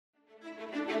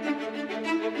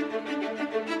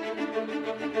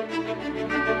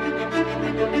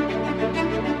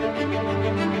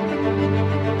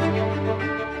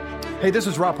Hey, this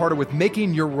is Rob Harder with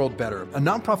Making Your World Better, a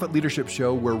nonprofit leadership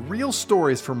show where real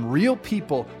stories from real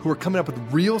people who are coming up with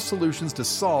real solutions to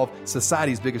solve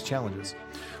society's biggest challenges.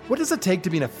 What does it take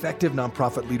to be an effective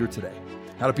nonprofit leader today?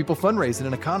 How do people fundraise in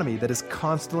an economy that is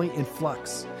constantly in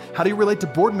flux? How do you relate to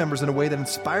board members in a way that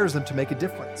inspires them to make a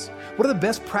difference? What are the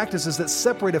best practices that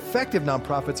separate effective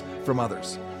nonprofits from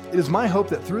others? It is my hope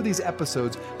that through these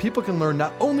episodes, people can learn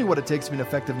not only what it takes to be an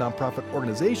effective nonprofit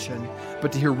organization,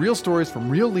 but to hear real stories from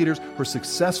real leaders who are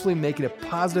successfully making a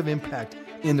positive impact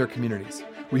in their communities.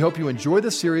 We hope you enjoy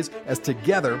this series as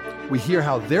together we hear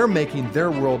how they're making their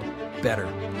world better.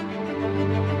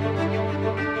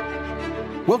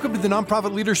 Welcome to the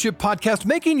Nonprofit Leadership Podcast,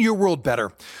 Making Your World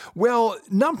Better. Well,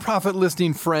 nonprofit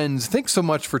listening friends, thanks so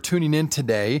much for tuning in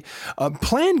today.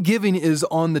 Planned giving is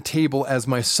on the table as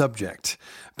my subject.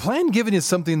 Planned giving is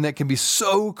something that can be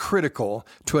so critical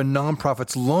to a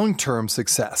nonprofit's long-term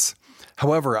success.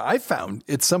 However, I found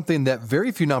it's something that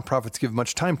very few nonprofits give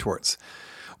much time towards.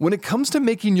 When it comes to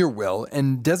making your will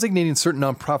and designating certain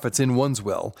nonprofits in one's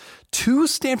will, 2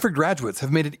 Stanford graduates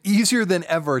have made it easier than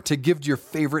ever to give to your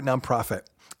favorite nonprofit.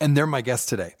 And they're my guests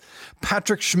today.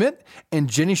 Patrick Schmidt and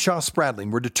Jenny Shaw Spradling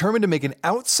were determined to make an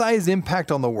outsized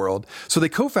impact on the world, so they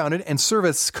co-founded and serve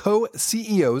as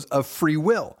co-CEOs of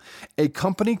FreeWill, a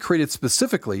company created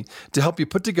specifically to help you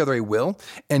put together a will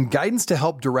and guidance to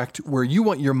help direct where you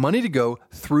want your money to go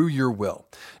through your will.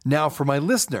 Now, for my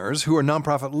listeners who are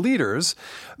nonprofit leaders,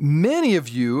 many of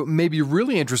you may be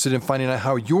really interested in finding out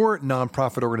how your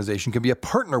nonprofit organization can be a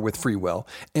partner with FreeWill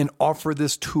and offer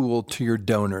this tool to your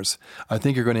donors. I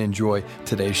think you're going to enjoy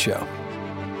today's show.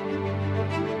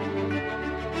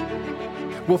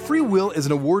 Well, FreeWill is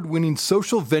an award-winning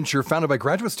social venture founded by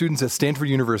graduate students at Stanford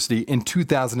University in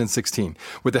 2016,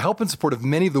 with the help and support of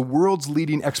many of the world's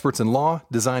leading experts in law,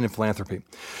 design, and philanthropy.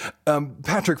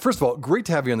 Patrick, first of all, great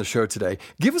to have you on the show today.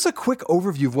 Give us a quick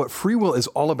overview of what FreeWill is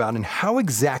all about and how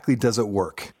exactly does it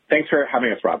work? Thanks for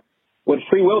having us, Rob. What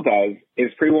FreeWill does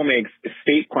is FreeWill makes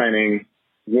estate planning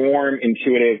warm,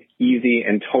 intuitive, easy,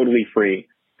 and totally free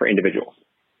for individuals.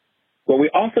 What we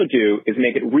also do is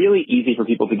make it really easy for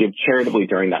people to give charitably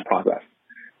during that process.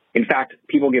 In fact,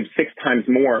 people give 6 times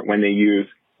more when they use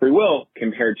FreeWill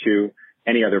compared to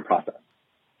any other process.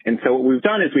 And so what we've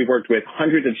done is we've worked with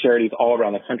hundreds of charities all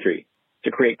around the country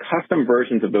to create custom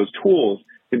versions of those tools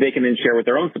that they can then share with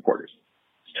their own supporters.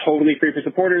 It's totally free for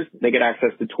supporters. They get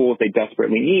access to tools they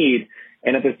desperately need.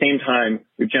 And at the same time,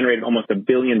 we've generated almost $1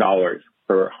 billion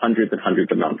for hundreds and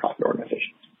hundreds of nonprofit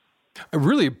organizations.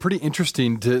 Really pretty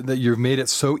interesting that you've made it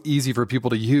so easy for people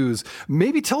to use.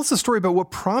 Maybe tell us a story about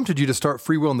what prompted you to start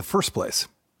FreeWill in the first place.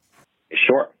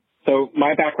 Sure. So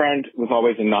my background was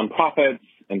always in nonprofits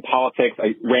and politics.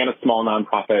 I ran a small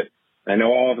nonprofit. I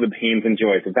know all of the pains and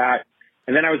joys of that.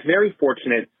 And then I was very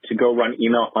fortunate to go run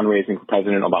email fundraising for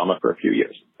President Obama for a few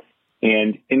years.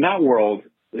 And in that world,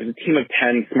 there's a team of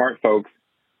 10 smart folks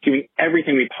doing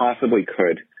everything we possibly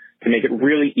could to make it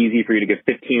really easy for you to give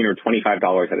 $15 or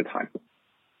 $25 at a time.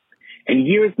 And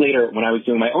years later, when I was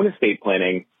doing my own estate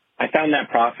planning, I found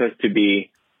that process to be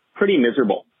pretty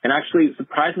miserable and actually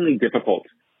surprisingly difficult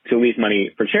to leave money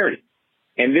for charity.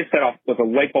 And this set off was a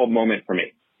light bulb moment for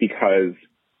me, because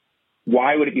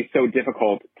why would it be so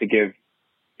difficult to give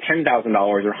 $10,000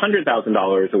 or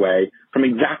 $100,000 away from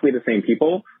exactly the same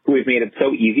people who have made it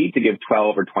so easy to give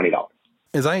 $12 or $20?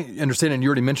 As I understand, and you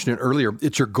already mentioned it earlier,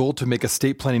 it's your goal to make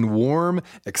estate planning warm,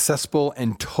 accessible,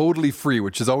 and totally free,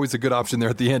 which is always a good option there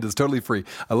at the end. It's totally free.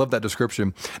 I love that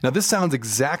description. Now, this sounds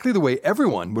exactly the way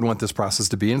everyone would want this process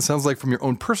to be. And it sounds like from your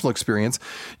own personal experience,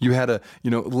 you had a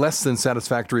less than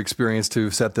satisfactory experience to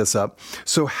set this up.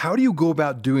 So how do you go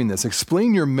about doing this?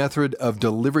 Explain your method of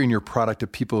delivering your product to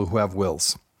people who have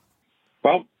wills.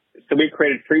 Well, so we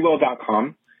created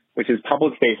freewill.com, which is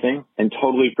public-facing and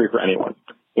totally free for anyone.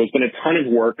 There's been a ton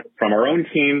of work from our own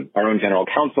team, our own general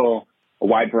counsel, a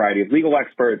wide variety of legal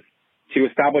experts to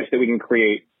establish that we can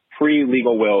create free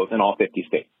legal wills in all 50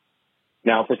 states.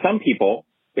 Now, for some people,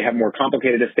 they have more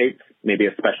complicated estates, maybe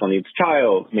a special needs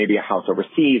child, maybe a house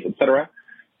overseas, etc.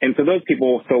 And so those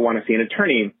people still want to see an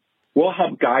attorney. We'll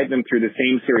help guide them through the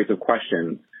same series of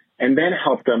questions and then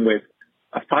help them with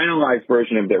a finalized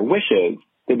version of their wishes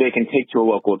that they can take to a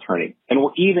local attorney. And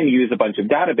we'll even use a bunch of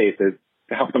databases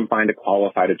to help them find a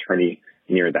qualified attorney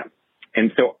near them.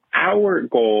 And so our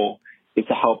goal is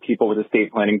to help people with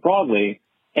estate planning broadly.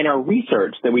 And our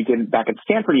research that we did back at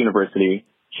Stanford University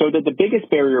showed that the biggest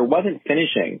barrier wasn't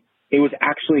finishing, it was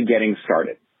actually getting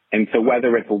started. And so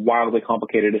whether it's a wildly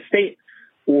complicated estate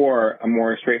or a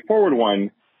more straightforward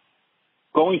one,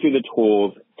 going through the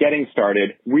tools, getting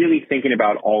started, really thinking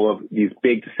about all of these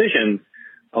big decisions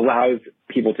allows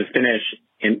people to finish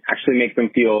and actually make them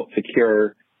feel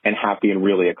secure and happy and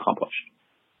really accomplished.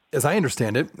 As I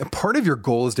understand it, part of your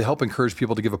goal is to help encourage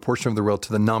people to give a portion of their wealth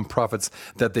to the nonprofits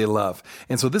that they love.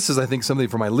 And so this is, I think, something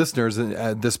for my listeners,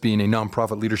 this being a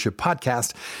nonprofit leadership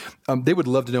podcast, they would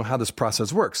love to know how this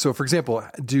process works. So, for example,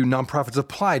 do nonprofits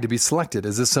apply to be selected?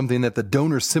 Is this something that the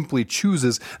donor simply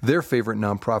chooses their favorite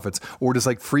nonprofits? Or does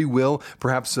like free will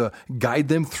perhaps guide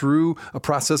them through a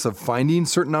process of finding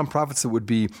certain nonprofits that would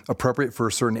be appropriate for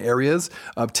certain areas?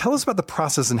 Tell us about the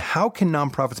process and how can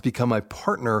nonprofits become a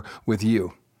partner with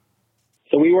you?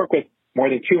 So we work with more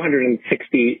than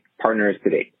 260 partners to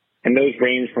date. And those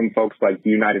range from folks like the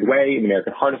United Way, the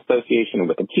American Heart Association, and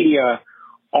Wikipedia,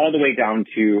 all the way down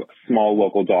to a small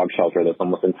local dog shelter that's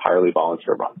almost entirely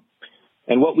volunteer run.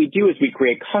 And what we do is we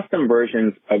create custom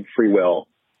versions of Free Will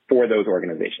for those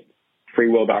organizations.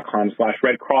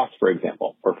 Freewill.com/Red Cross, for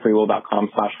example, or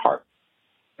freewill.com/Heart.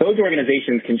 Those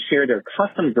organizations can share their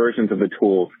custom versions of the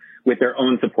tools with their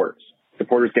own supporters.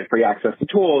 Supporters get free access to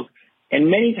tools. And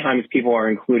many times people are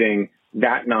including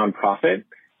that nonprofit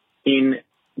in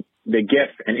the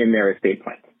gift and in their estate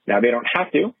plan. Now, they don't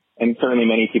have to, and certainly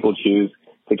many people choose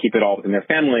to keep it all within their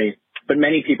family, but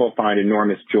many people find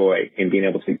enormous joy in being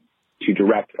able to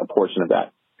direct a portion of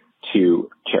that to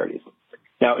charities.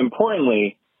 Now,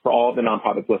 importantly, for all of the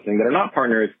nonprofits listening that are not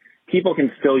partners, people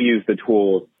can still use the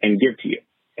tools and give to you.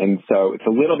 And so it's a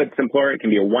little bit simpler. It can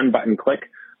be a one-button click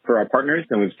for our partners,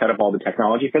 and we've set up all the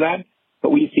technology for that. But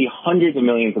we see hundreds of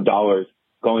millions of dollars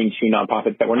going to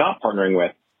nonprofits that we're not partnering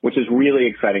with, which is really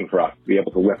exciting for us to be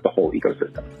able to lift the whole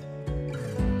ecosystem.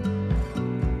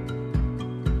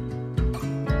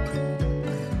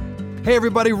 Hey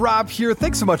everybody, Rob here.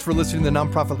 Thanks so much for listening to the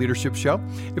Nonprofit Leadership Show.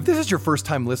 If this is your first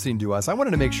time listening to us, I wanted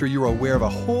to make sure you are aware of a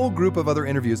whole group of other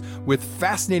interviews with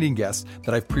fascinating guests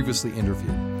that I've previously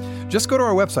interviewed. Just go to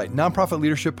our website,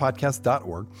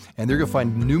 nonprofitleadershippodcast.org, and there you'll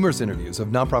find numerous interviews of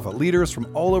nonprofit leaders from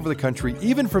all over the country,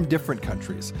 even from different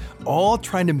countries, all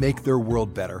trying to make their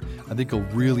world better. I think you'll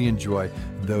really enjoy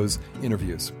those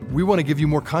interviews. We want to give you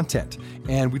more content,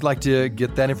 and we'd like to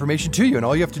get that information to you. And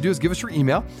all you have to do is give us your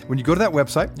email. When you go to that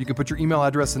website, you can put your email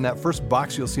address in that first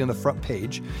box you'll see on the front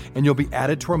page, and you'll be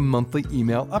added to our monthly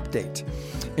email update.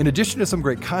 In addition to some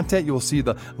great content, you will see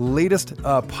the latest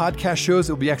podcast shows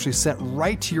that will be actually sent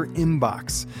right to your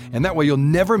inbox. And that way you'll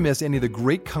never miss any of the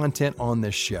great content on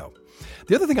this show.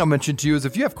 The other thing I'll mention to you is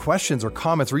if you have questions or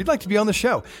comments or you'd like to be on the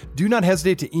show, do not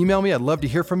hesitate to email me. I'd love to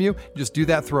hear from you. Just do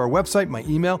that through our website, my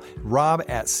email,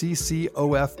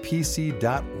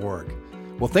 rob@ccofpc.org.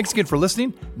 Well, thanks again for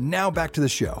listening. Now back to the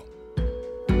show.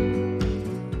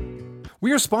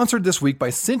 We are sponsored this week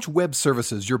by Cinch Web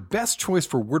Services, your best choice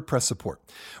for WordPress support.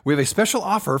 We have a special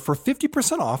offer for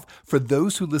 50% off for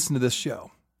those who listen to this show.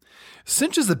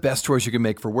 Cinch is the best choice you can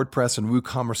make for WordPress and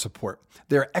WooCommerce support.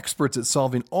 They are experts at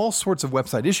solving all sorts of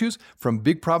website issues, from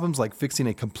big problems like fixing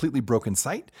a completely broken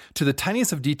site to the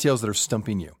tiniest of details that are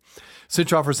stumping you.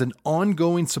 Cinch offers an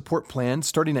ongoing support plan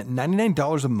starting at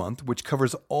 $99 a month, which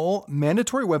covers all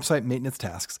mandatory website maintenance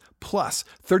tasks, plus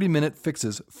 30-minute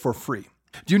fixes for free.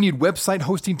 Do you need website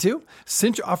hosting too?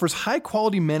 Cinch offers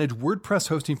high-quality managed WordPress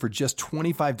hosting for just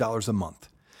 $25 a month.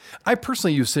 I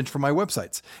personally use Cinch for my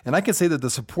websites, and I can say that the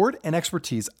support and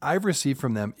expertise I've received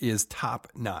from them is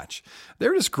top-notch.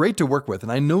 They're just great to work with,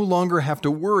 and I no longer have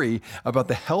to worry about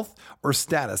the health or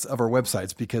status of our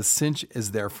websites because Cinch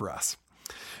is there for us.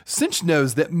 Cinch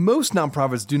knows that most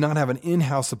nonprofits do not have an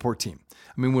in-house support team.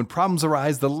 I mean, when problems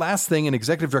arise, the last thing an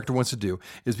executive director wants to do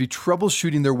is be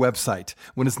troubleshooting their website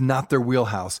when it's not their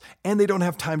wheelhouse and they don't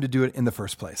have time to do it in the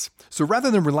first place. So rather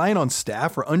than relying on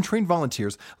staff or untrained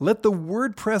volunteers, let the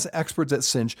WordPress experts at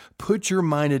Cinch put your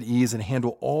mind at ease and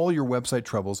handle all your website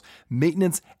troubles,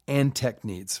 maintenance, and tech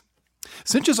needs.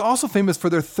 Cinch is also famous for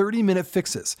their 30-minute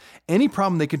fixes. Any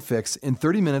problem they can fix in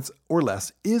 30 minutes or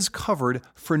less is covered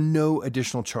for no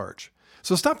additional charge.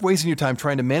 So stop wasting your time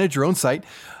trying to manage your own site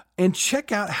and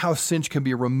check out how Cinch can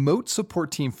be a remote support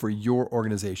team for your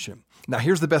organization. Now,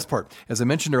 here's the best part. As I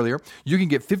mentioned earlier, you can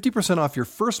get 50% off your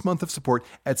first month of support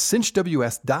at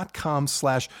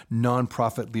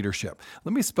cinchws.com/nonprofit leadership.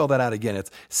 Let me spell that out again. It's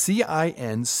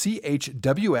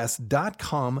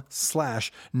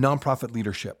cinchws.com/nonprofit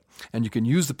leadership. And you can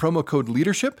use the promo code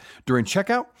leadership during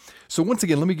checkout. So once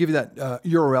again, let me give you that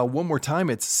URL one more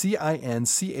time. It's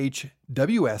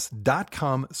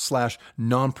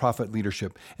cinchws.com/nonprofit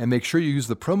leadership. And make sure you use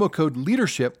the promo code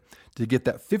leadership to get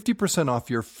that 50% off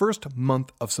your first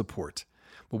month of support.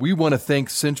 Well, we want to thank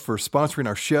Cinch for sponsoring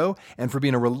our show and for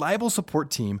being a reliable support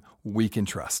team we can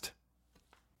trust.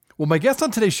 Well, my guest on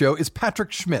today's show is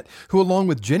Patrick Schmidt, who along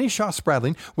with Jenny Shaw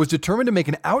Spradling was determined to make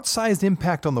an outsized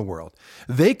impact on the world.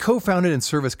 They co-founded and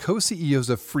serve as co-CEOs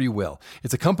of FreeWill.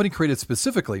 It's a company created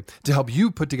specifically to help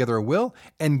you put together a will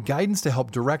and guidance to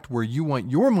help direct where you want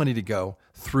your money to go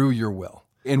through your will.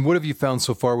 And what have you found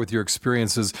so far with your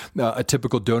experiences? A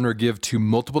typical donor give to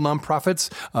multiple nonprofits?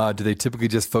 Do they typically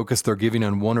just focus their giving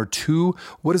on one or two?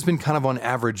 What has been kind of on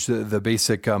average the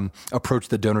basic approach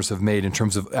that donors have made in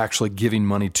terms of actually giving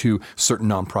money to certain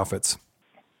nonprofits?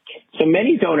 So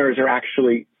many donors are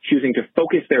actually choosing to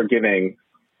focus their giving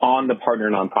on the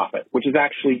partner nonprofit, which is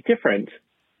actually different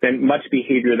than much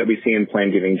behavior that we see in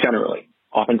planned giving generally.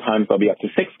 Oftentimes there'll be up to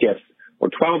 6 gifts or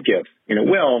 12 gifts in a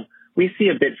will. We see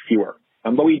a bit fewer.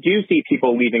 But we do see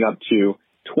people leaving up to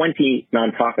 20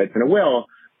 nonprofits in a will,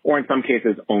 or in some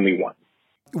cases, only one.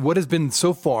 What has been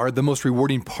so far the most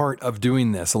rewarding part of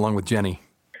doing this, along with Jenny?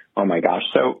 Oh my gosh.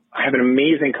 So I have an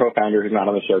amazing co-founder who's not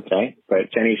on the show today,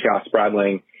 but Jenny Shaw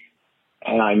Spradling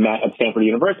and I met at Stanford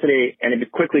University, and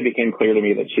it quickly became clear to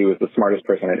me that she was the smartest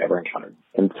person I'd ever encountered.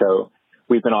 And so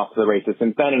we've been off to the races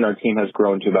since then, and our team has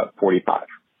grown to about 45.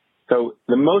 So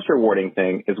the most rewarding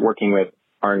thing is working with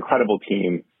our incredible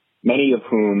team, many of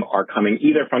whom are coming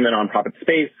either from the nonprofit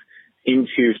space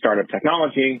into startup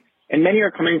technology, and many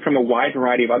are coming from a wide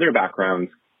variety of other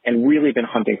backgrounds and really been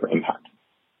hunting for impact.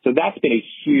 So that's been a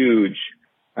huge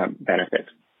benefit.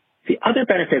 The other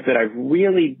benefit that I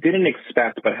really didn't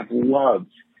expect but have loved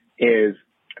is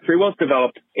FreeWill's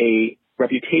developed a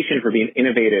reputation for being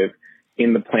innovative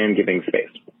in the planned giving space.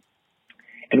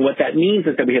 And what that means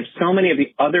is that we have so many of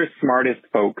the other smartest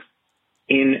folks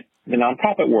in the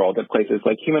nonprofit world at places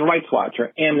like Human Rights Watch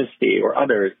or Amnesty or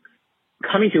others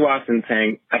coming to us and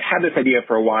saying, I've had this idea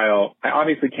for a while. I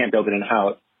obviously can't build it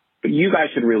in-house, but you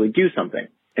guys should really do something.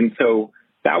 And so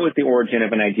that was the origin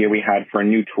of an idea we had for a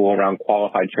new tool around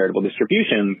qualified charitable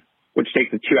distributions, which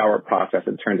takes a 2-hour process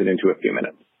and turns it into a few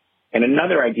minutes. And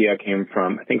another idea came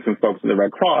from, I think, some folks at the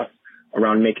Red Cross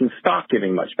around making stock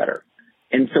giving much better.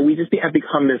 And so we just have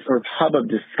become this sort of hub of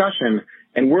discussion,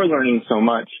 and we're learning so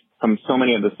much from so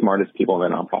many of the smartest people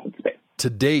in the nonprofit space. To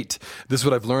date, this is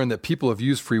what I've learned, that people who have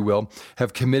used FreeWill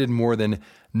have committed more than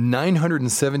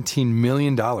 $917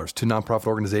 million to nonprofit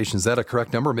organizations. Is that a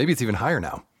correct number? Maybe it's even higher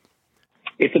now.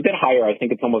 It's a bit higher. I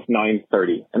think it's almost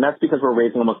 930. And that's because we're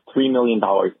raising almost $3 million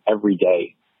every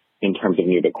day in terms of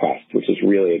new bequests, which is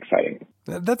really exciting.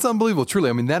 That's unbelievable,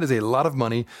 truly. I mean, that is a lot of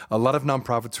money, a lot of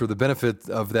nonprofits for the benefit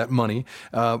of that money.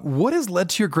 What has led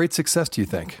to your great success, do you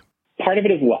think? Part of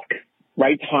it is luck.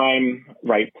 Right time,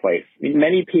 right place. I mean,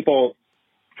 many people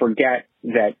forget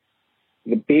that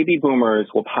the baby boomers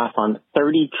will pass on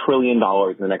 $30 trillion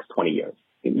in the next 20 years.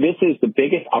 This is the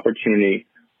biggest opportunity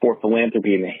for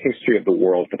philanthropy in the history of the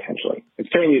world, potentially. It's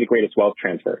certainly the greatest wealth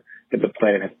transfer that the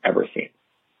planet has ever seen.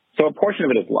 So a portion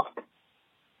of it is luck.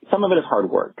 Some of it is hard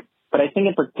work. But I think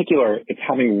in particular, it's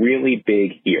having really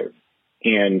big ears.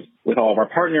 And with all of our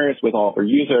partners, with all of our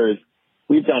users,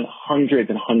 we've done hundreds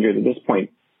and hundreds, at this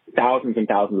point, thousands and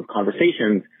thousands of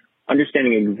conversations,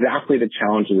 understanding exactly the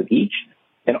challenges of each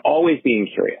and always being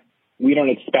curious. We don't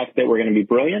expect that we're going to be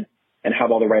brilliant and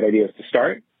have all the right ideas to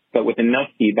start, but with enough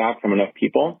feedback from enough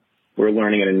people, we're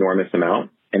learning an enormous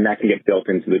amount, and that can get built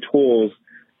into the tools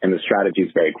and the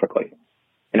strategies very quickly.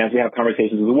 And as we have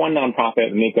conversations with one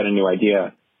nonprofit and they've got a new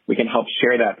idea, we can help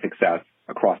share that success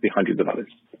across the hundreds of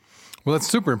others. Well, that's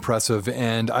super impressive,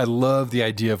 and I love the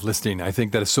idea of listening. I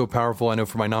think that is so powerful. I know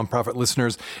for my nonprofit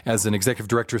listeners, as an executive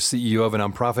director, CEO of a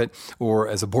nonprofit, or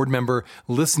as a board member,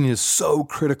 listening is so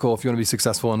critical if you want to be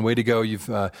successful. And way to go. You've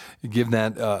given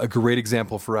that a great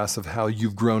example for us of how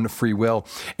you've grown FreeWill.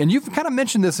 And you've kind of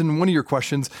mentioned this in one of your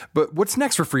questions, but what's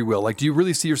next for FreeWill? Like, do you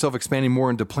really see yourself expanding more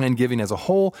into planned giving as a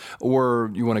whole, or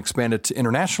you want to expand it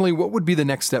internationally? What would be the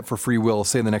next step for FreeWill,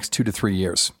 say, in the next 2 to 3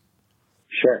 years?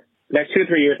 Sure. Next 2 to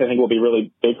 3 years, I think, will be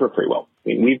really big for FreeWill. I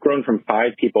mean, we've grown from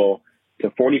 5 people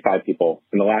to 45 people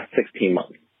in the last 16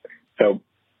 months. So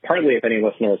partly, if any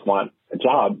listeners want a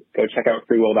job, go check out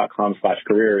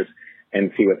freewill.com/careers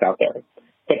and see what's out there.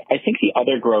 But I think the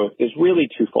other growth is really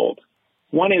twofold.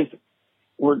 One is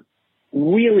we're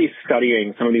really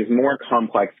studying some of these more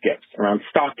complex gifts around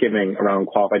stock giving, around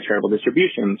qualified charitable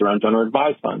distributions, around donor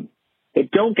advised funds. They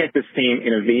don't get the same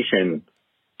innovation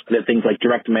that things like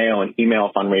direct mail and email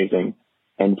fundraising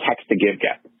and text to give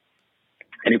get.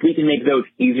 And if we can make those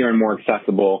easier and more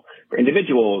accessible for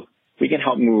individuals, we can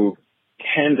help move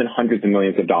tens and hundreds of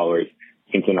millions of dollars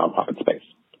into the nonprofit space.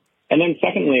 And then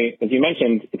secondly, as you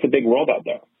mentioned, it's a big world out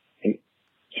there. In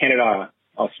Canada,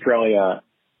 Australia,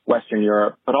 Western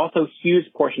Europe, but also huge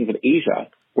portions of Asia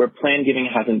where planned giving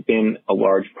hasn't been a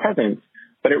large presence,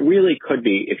 but it really could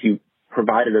be if you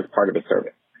provided as part of a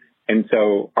service. And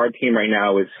so our team right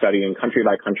now is studying country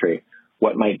by country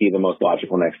what might be the most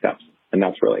logical next steps. And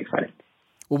that's really exciting.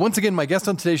 Well, once again, my guest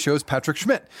on today's show is Patrick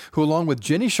Schmidt, who, along with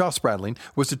Jenny Shaw Spradling,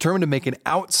 was determined to make an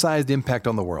outsized impact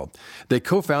on the world. They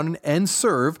co-founded and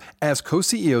serve as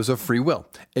co-CEOs of FreeWill,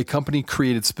 a company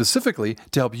created specifically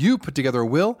to help you put together a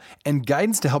will and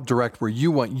guidance to help direct where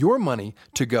you want your money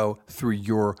to go through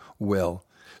your will.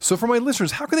 So for my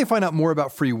listeners, how can they find out more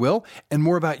about FreeWill and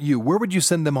more about you? Where would you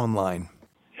send them online?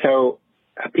 So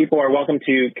people are welcome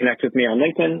to connect with me on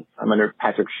LinkedIn. I'm under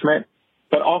Patrick Schmidt,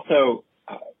 but also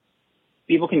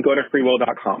people can go to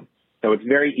freewill.com. So it's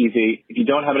very easy. If you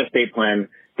don't have an estate plan,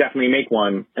 definitely make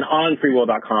one. And on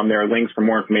freewill.com, there are links for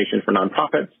more information for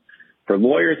nonprofits, for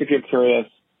lawyers if you're curious,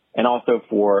 and also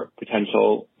for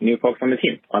potential new folks on the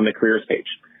team on the careers page.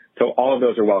 So all of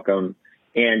those are welcome.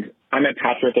 And I'm at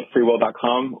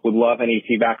patrick@freewill.com. Would love any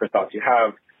feedback or thoughts you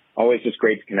have. Always just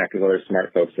great to connect with other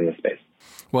smart folks in the space.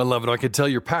 Well, I love it. I could tell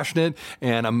you're passionate,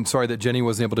 and I'm sorry that Jenny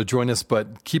wasn't able to join us,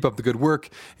 but keep up the good work.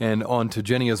 And on to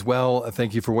Jenny as well.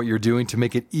 Thank you for what you're doing to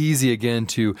make it easy again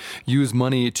to use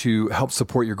money to help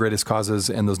support your greatest causes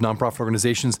and those nonprofit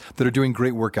organizations that are doing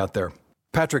great work out there.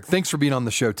 Patrick, thanks for being on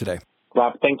the show today.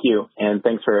 Rob, thank you. And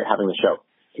thanks for having the show.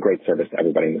 It's a great service to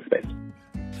everybody in the space.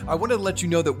 I wanted to let you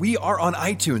know that we are on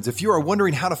iTunes. If you are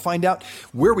wondering how to find out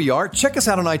where we are, check us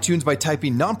out on iTunes by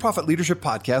typing Nonprofit Leadership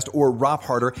Podcast or Rob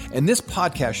Harder, and this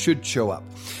podcast should show up.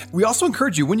 We also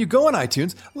encourage you, when you go on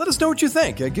iTunes, let us know what you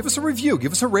think. Give us a review,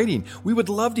 give us a rating. We would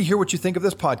love to hear what you think of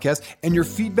this podcast, and your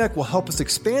feedback will help us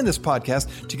expand this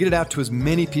podcast to get it out to as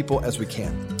many people as we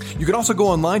can. You can also go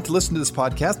online to listen to this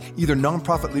podcast, either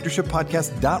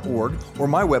nonprofitleadershippodcast.org or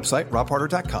my website,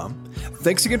 robharder.com.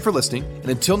 Thanks again for listening, and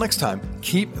until next time,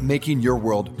 keep making your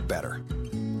world better.